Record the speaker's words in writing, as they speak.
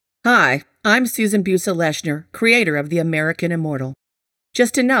Hi, I'm Susan Busa-Leshner, creator of The American Immortal.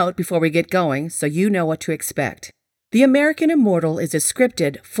 Just a note before we get going so you know what to expect. The American Immortal is a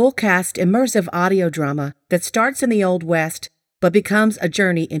scripted, full-cast, immersive audio drama that starts in the Old West but becomes a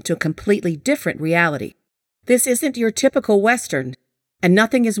journey into a completely different reality. This isn't your typical Western, and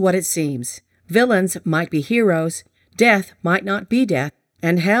nothing is what it seems. Villains might be heroes, death might not be death,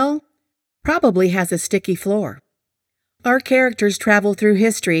 and hell probably has a sticky floor. Our characters travel through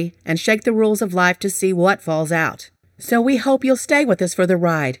history and shake the rules of life to see what falls out. So we hope you'll stay with us for the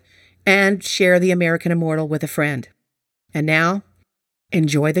ride and share The American Immortal with a friend. And now,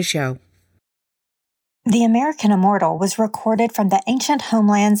 enjoy the show. The American Immortal was recorded from the ancient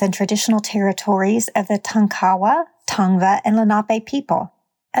homelands and traditional territories of the Tonkawa, Tongva, and Lenape people,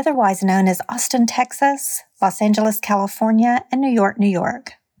 otherwise known as Austin, Texas, Los Angeles, California, and New York, New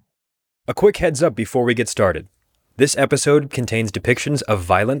York. A quick heads up before we get started. This episode contains depictions of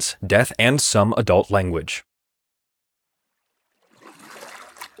violence, death, and some adult language.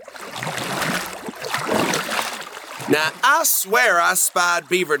 Now, I swear I spied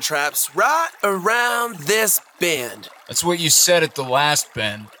beaver traps right around this bend. That's what you said at the last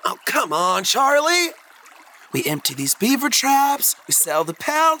bend. Oh, come on, Charlie. We empty these beaver traps, we sell the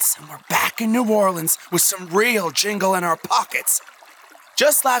pelts, and we're back in New Orleans with some real jingle in our pockets.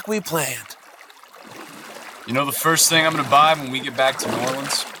 Just like we planned. You know the first thing I'm gonna buy when we get back to New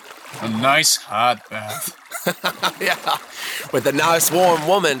Orleans? A nice hot bath. Yeah, with a nice warm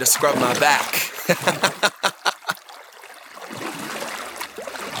woman to scrub my back.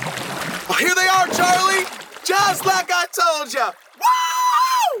 Well, here they are, Charlie! Just like I told you!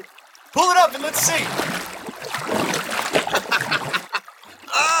 Woo! Pull it up and let's see.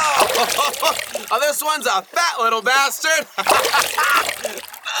 Oh, this one's a fat little bastard.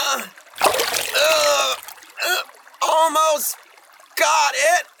 Almost got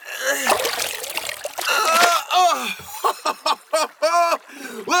it.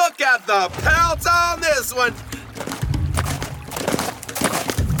 Look at the pelt on this one.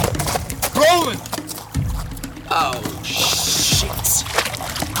 Rolling. Oh, shit.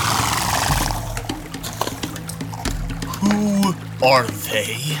 Who are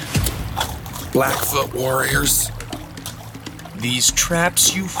they? Blackfoot warriors. These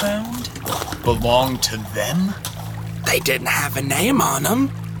traps you found belong to them? They didn't have a name on them.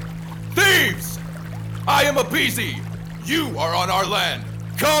 Thieves! I am Appeasy. You are on our land.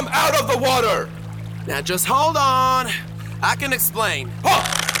 Come out of the water! Now just hold on. I can explain. Huh.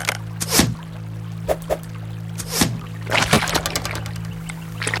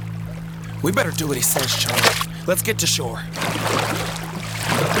 We better do what he says, Charlie. Let's get to shore.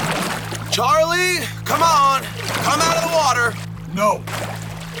 Charlie, come on. Come out of the water. No.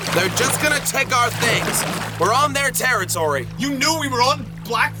 They're just gonna take our things. We're on their territory. You knew we were on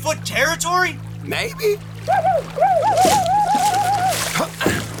Blackfoot territory? Maybe?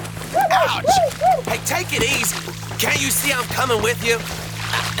 Ouch! Hey, take it easy. Can't you see I'm coming with you?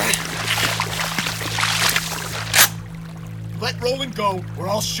 Let Roland go or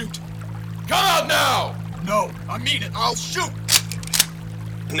I'll shoot. Come out now! No, I mean it. I'll shoot.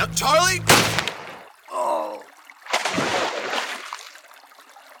 No, Charlie? Oh.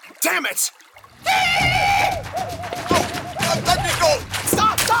 Damn it! Let me go!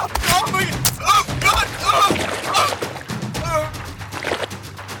 Stop! Help me! Oh, God!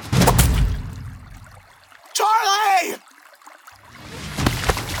 Charlie!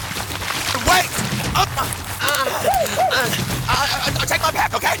 Wait! Take my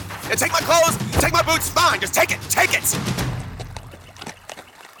pack, okay? And take my clothes, take my boots, fine. Just take it, take it!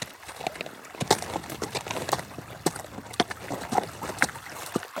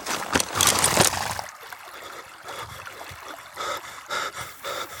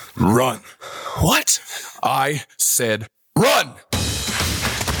 Run. What? I said run!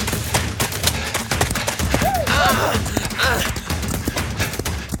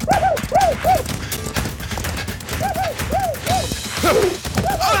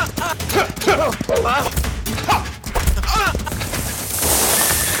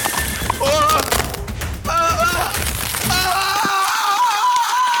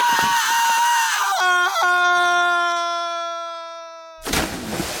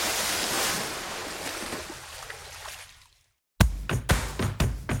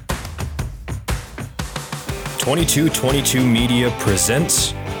 .2222 Media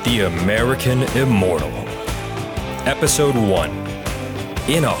presents The American Immortal. Episode 1.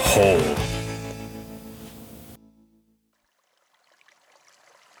 In a Hole.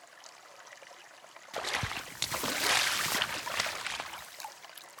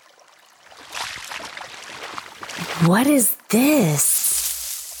 What is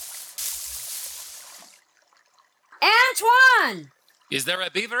this? Antoine! Is there a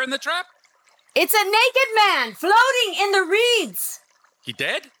beaver in the trap? It's a naked man floating in the reeds. He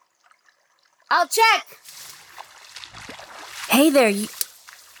dead? I'll check. Hey there,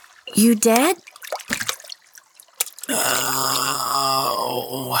 you dead?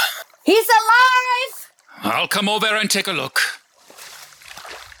 Oh. He's alive! I'll come over and take a look.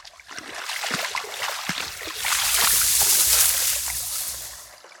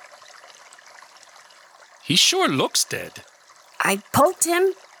 He sure looks dead. I poked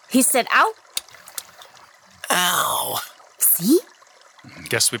him. He said, ow. Ow. See?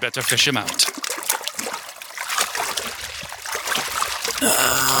 Guess we better fish him out.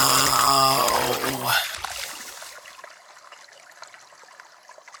 Oh.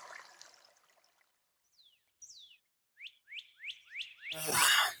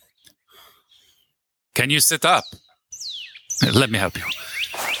 Can you sit up? Let me help you.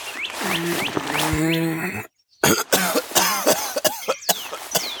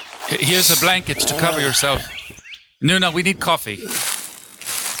 Here's a blanket to cover yourself. No, we need coffee.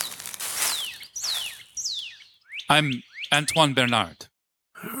 I'm Antoine Bernard.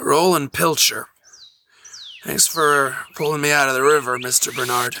 Roland Pilcher. Thanks for pulling me out of the river, Mr.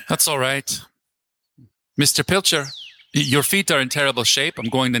 Bernard. That's all right. Mr. Pilcher, your feet are in terrible shape. I'm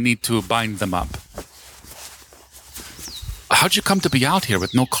going to need to bind them up. How'd you come to be out here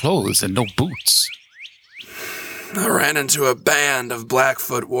with no clothes and no boots? I ran into a band of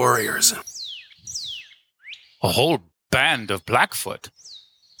Blackfoot warriors. A whole band of Blackfoot?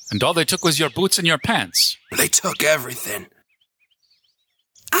 And all they took was your boots and your pants? They took everything.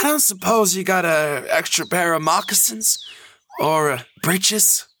 I don't suppose you got an extra pair of moccasins? Or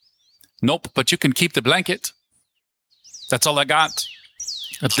breeches? Nope, but you can keep the blanket. That's all I got.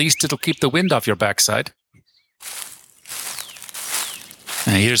 At least it'll keep the wind off your backside.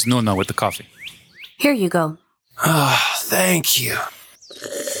 And here's Nuna with the coffee. Here you go. Oh, thank you.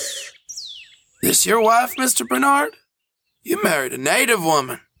 This your wife, Mr. Bernard? You married a native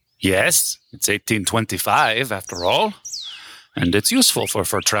woman. Yes, it's 1825 after all. And it's useful for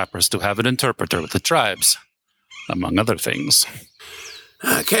fur trappers to have an interpreter with the tribes, among other things.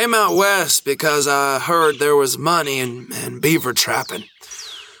 I came out west because I heard there was money in beaver trapping.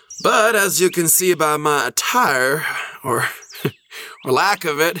 But as you can see by my attire, or lack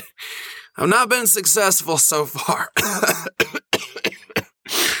of it, I've not been successful so far.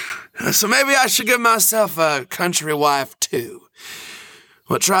 So maybe I should give myself a country wife, too.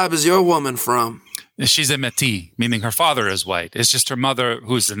 What tribe is your woman from? She's a Métis, meaning her father is white. It's just her mother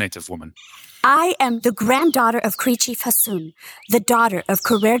who's a native woman. I am the granddaughter of Cree Chief Hassoun, the daughter of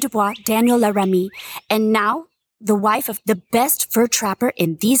Coureur de Bois Daniel Laramie, and now the wife of the best fur trapper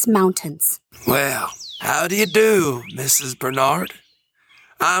in these mountains. Well, how do you do, Mrs. Bernard?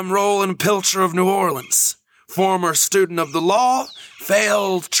 I'm Roland Pilcher of New Orleans, former student of the law,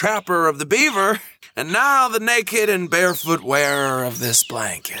 failed trapper of the beaver, and now the naked and barefoot wearer of this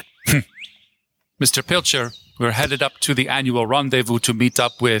blanket. Mr. Pilcher, we're headed up to the annual rendezvous to meet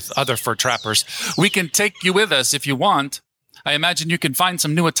up with other fur trappers. We can take you with us if you want. I imagine you can find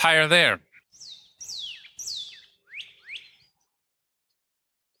some new attire there.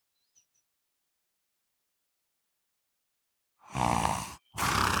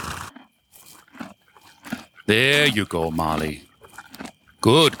 There you go, Molly.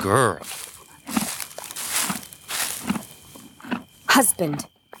 Good girl. Husband,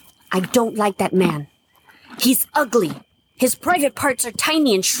 I don't like that man. He's ugly. His private parts are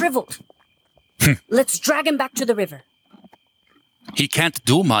tiny and shriveled. Let's drag him back to the river. He can't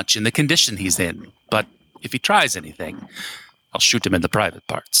do much in the condition he's in, but if he tries anything, I'll shoot him in the private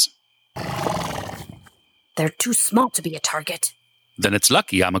parts. They're too small to be a target. Then it's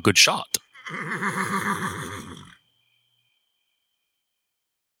lucky I'm a good shot.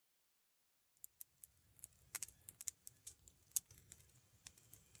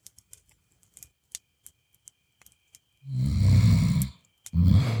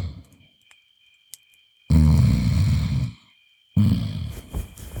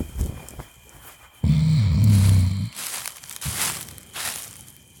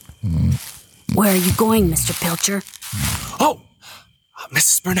 Where are you going, Mr. Pilcher? Oh,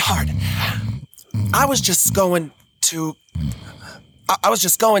 Mrs. Bernard, I was just going to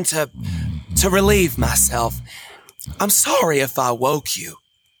relieve myself. I'm sorry if I woke you.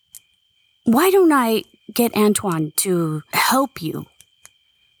 Why don't I get Antoine to help you?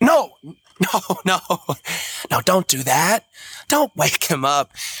 No, don't do that. Don't wake him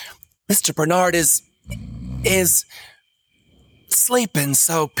up. Mr. Bernard is sleeping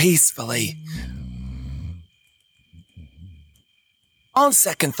so peacefully. On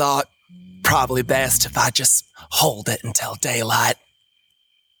second thought, probably best if I just hold it until daylight.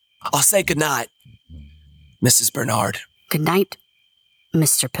 I'll say goodnight, Mrs. Bernard. Good night,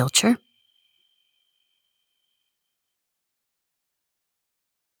 Mr. Pilcher.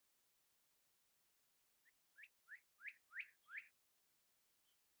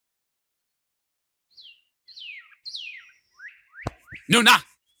 Nuna,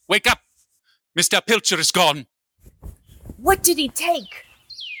 wake up! Mr. Pilcher is gone. What did he take?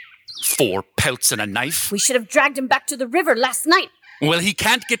 4 pelts and a knife. We should have dragged him back to the river last night. Well, he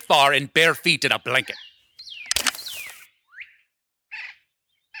can't get far in bare feet in a blanket.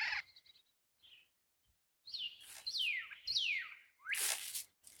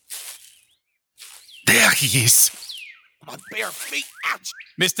 There he is. My bare feet, ouch!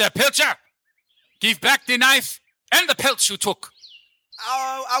 Mr. Pilcher, give back the knife and the pelts you took.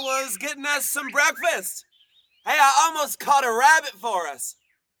 Oh, I was getting us some breakfast. Hey, I almost caught a rabbit for us.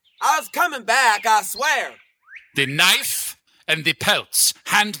 I was coming back, I swear. The knife and the pelts.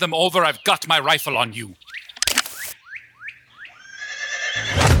 Hand them over. I've got my rifle on you.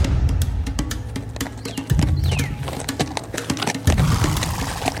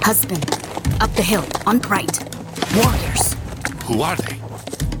 Husband, up the hill, on right. Warriors. Who are they?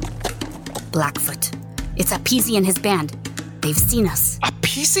 Blackfoot. It's Apisi and his band. They've seen us.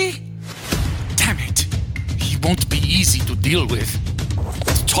 Apisi? Damn it. He won't be easy to deal with.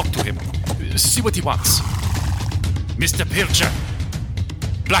 Talk to him. See what he wants. Mr. Pilcher.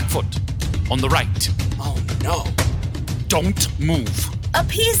 Blackfoot. On the right. Oh, no. Don't move.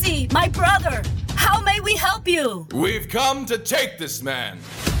 Apisi, my brother. How may we help you? We've come to take this man.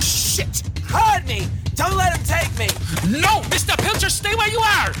 Shit! Hide me! Don't let him take me! No! Mr. Pilcher, stay where you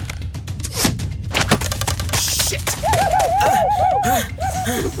are! Shit!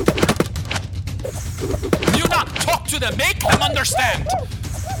 You not talk to them. Make them understand.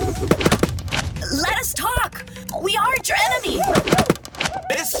 Let us talk. We aren't your enemy.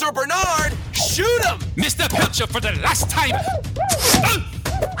 Mr. Bernard, shoot him! Mr. Pilcher, for the last time.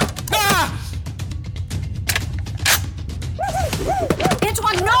 Ah!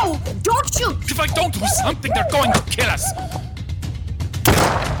 Antoine, no! Don't shoot! If I don't do something, they're going to kill us.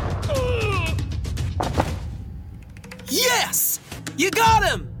 Yes! You got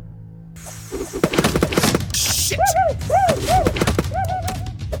him! Shit!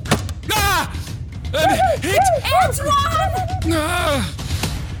 Ah! Hit! Antoine! Ah!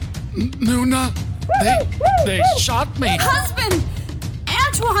 Nuna, they shot me. Husband!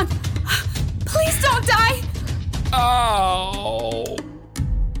 Antoine! Please don't die! Ow!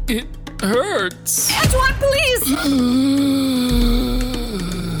 It hurts. Antoine, please! Antoine!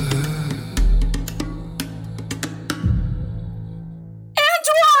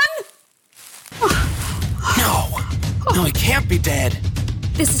 No, he can't be dead.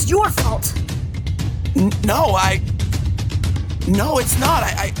 This is your fault. No, it's not.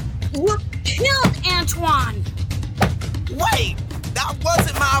 You killed Antoine! Wait! That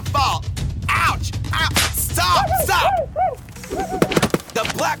wasn't my fault! Ouch! Ow! Stop! The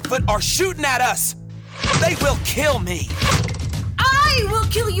Blackfoot are shooting at us! They will kill me! I will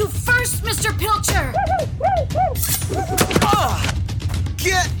kill you first, Mr. Pilcher!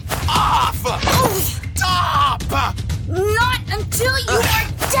 Get off! Stop! Not until you are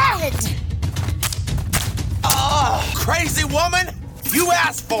dead! Crazy woman! You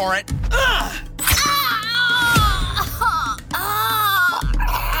asked for it!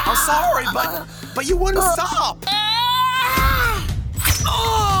 I'm sorry, but you wouldn't stop!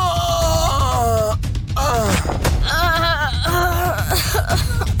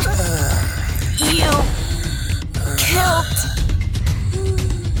 You killed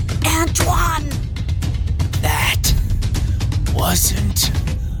Antoine. That wasn't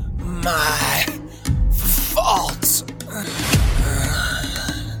my fault.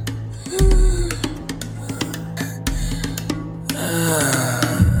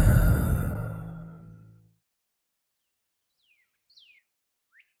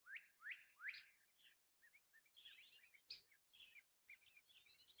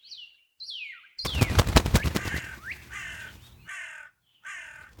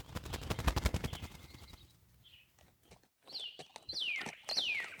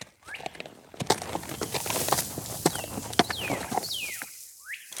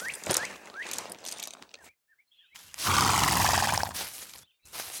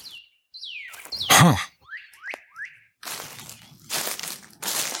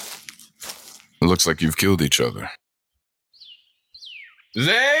 It looks like you've killed each other.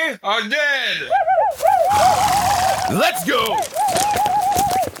 They are dead! Let's go!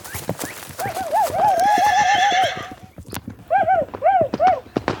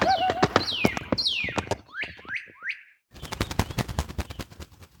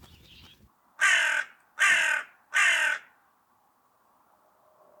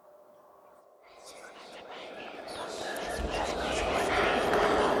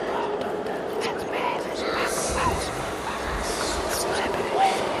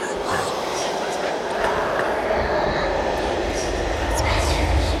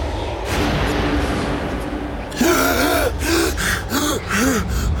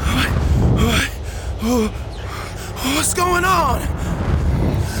 What's going on?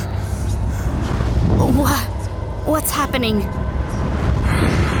 What's happening?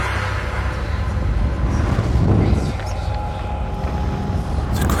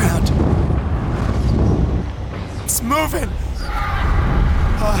 The ground. It's moving.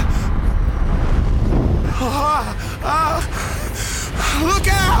 Look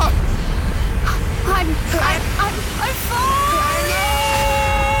out! I'm falling!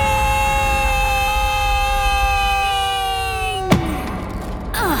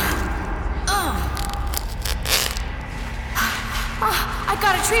 I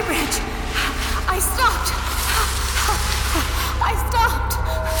got a tree branch. I stopped.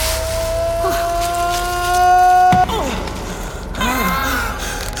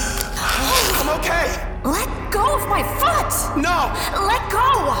 I'm okay. Let go of my foot! No! Let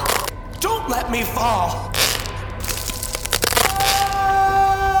go! Don't let me fall!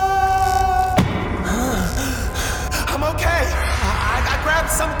 I'm okay. I grabbed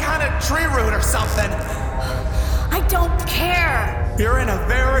some kind of tree root or something. I don't care. You're in a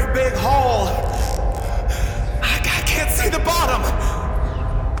very big hole. I can't see the bottom.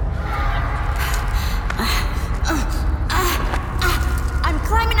 I'm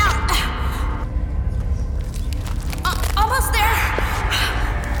climbing out. Almost there.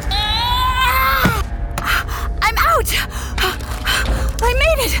 I'm out. I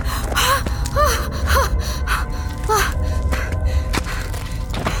made it.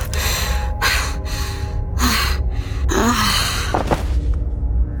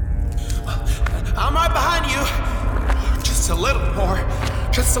 I'm right behind you. Just a little more.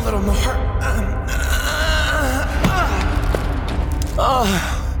 Just a little more.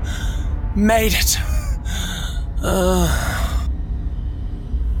 Made it.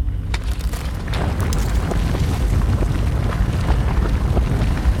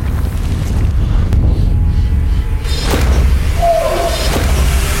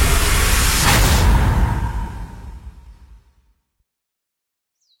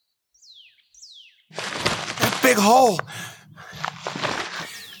 That big hole.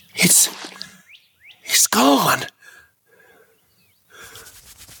 It's gone.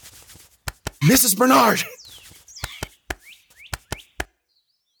 Mrs. Bernard!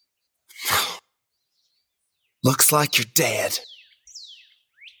 Looks like you're dead.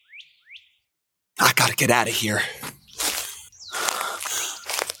 I gotta get out of here.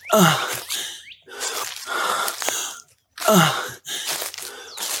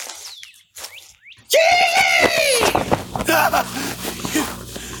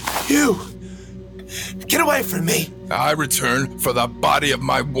 You! Get away from me! I return for the body of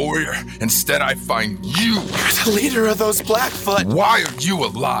my warrior. Instead, I find you. You're the leader of those Blackfoot. Why are you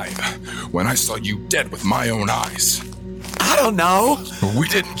alive when I saw you dead with my own eyes? I don't know. We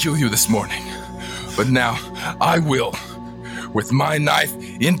didn't kill you this morning, but now I will, with my knife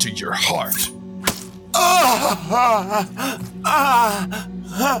into your heart.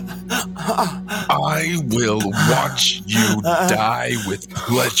 I will watch you die with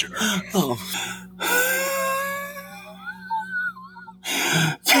pleasure.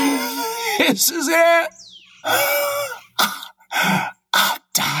 This is it. I'm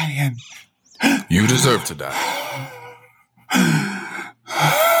dying. You deserve to die.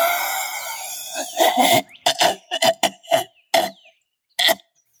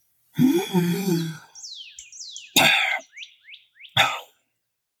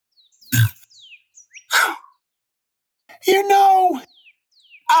 You know,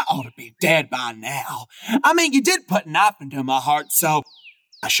 I ought to be dead by now. I mean, you did put a knife into my heart, so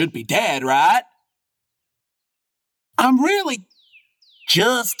I should be dead, right? I'm really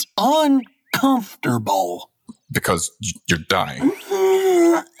just uncomfortable. Because you're dying.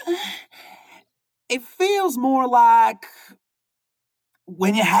 It feels more like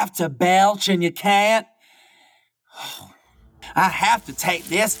when you have to belch and you can't. I have to take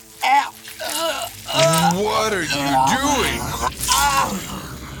this out. What are you doing?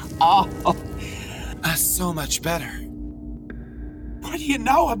 Oh, That's so much better. what do you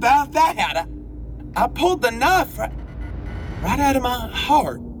know about that? I pulled the knife right out of my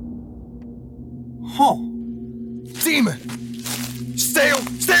heart. Huh. Demon! Stay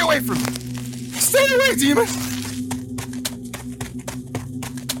away from me! Stay away, demon!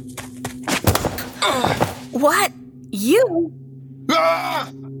 What? You?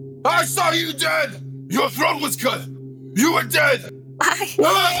 Ah! I saw you dead! Your throat was cut! You were dead!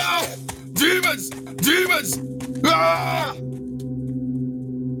 Ah! Demons! Demons! Ah!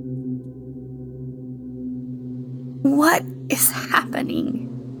 What is happening?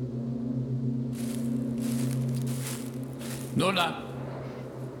 Nola,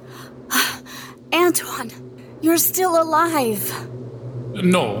 Antoine, you're still alive.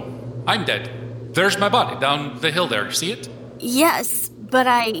 No, I'm dead. There's my body down the hill there. See it? Yes, but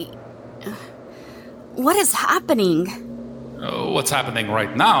What is happening? What's happening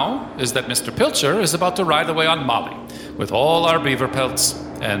right now is that Mr. Pilcher is about to ride away on Molly with all our beaver pelts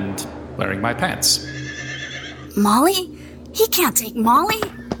and wearing my pants. Molly? He can't take Molly.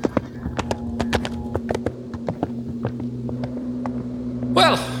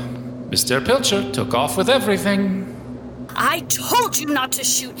 Well, Mr. Pilcher took off with everything. I told you not to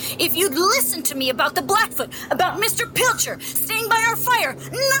shoot. If you'd listened to me about the Blackfoot, about Mr. Pilcher staying by our fire,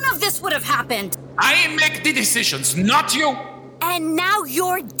 none of this would have happened. I make the decisions, not you. And now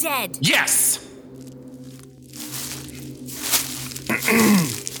you're dead. Yes.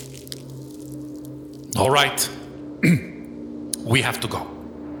 All right. We have to go.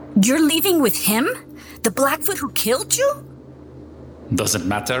 You're leaving with him? The Blackfoot who killed you? Doesn't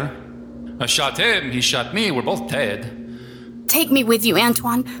matter. I shot him, he shot me, we're both dead. Take me with you,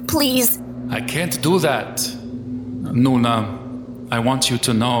 Antoine, please. I can't do that. Nuna, I want you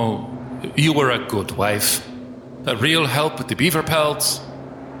to know you were a good wife. A real help with the beaver pelts,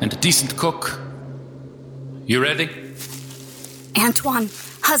 and a decent cook. You ready? Antoine,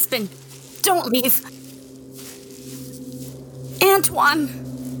 husband, don't leave. Antoine.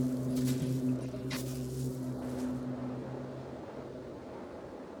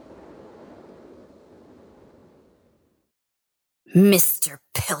 Mr.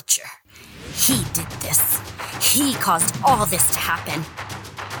 Pilcher. He did this. He caused all this to happen.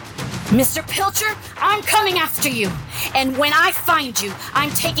 Mr. Pilcher, I'm coming after you. And when I find you, I'm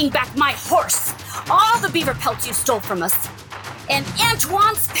taking back my horse, all the beaver pelts you stole from us, and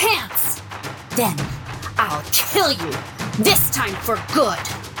Antoine's pants. Then I'll kill you, this time for good.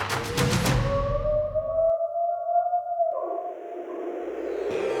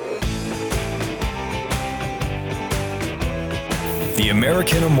 The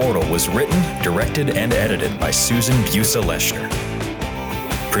American Immortal was written, directed, and edited by Susan Busa Leshner.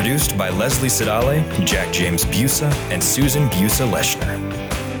 Produced by Leslie Sedale, Jack James Busa, and Susan Busa Leshner.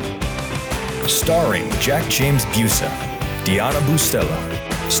 Starring Jack James Busa, Diana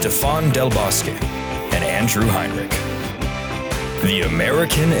Bustelo, Stefan Del Bosque, and Andrew Heinrich. The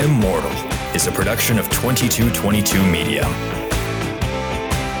American Immortal is a production of 2222 Media.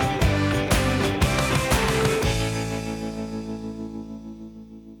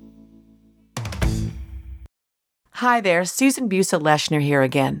 Hi there, Susan Busa Leshner here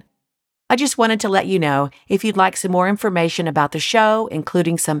again. I just wanted to let you know if you'd like some more information about the show,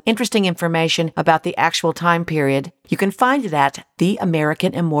 including some interesting information about the actual time period, you can find it at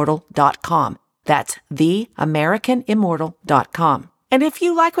theamericanimmortal.com. That's theamericanimmortal.com. And if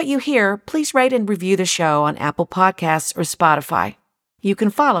you like what you hear, please rate and review the show on Apple Podcasts or Spotify. You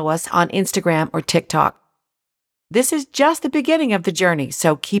can follow us on Instagram or TikTok. This is just the beginning of the journey,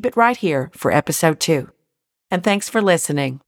 so keep it right here for episode 2. And thanks for listening.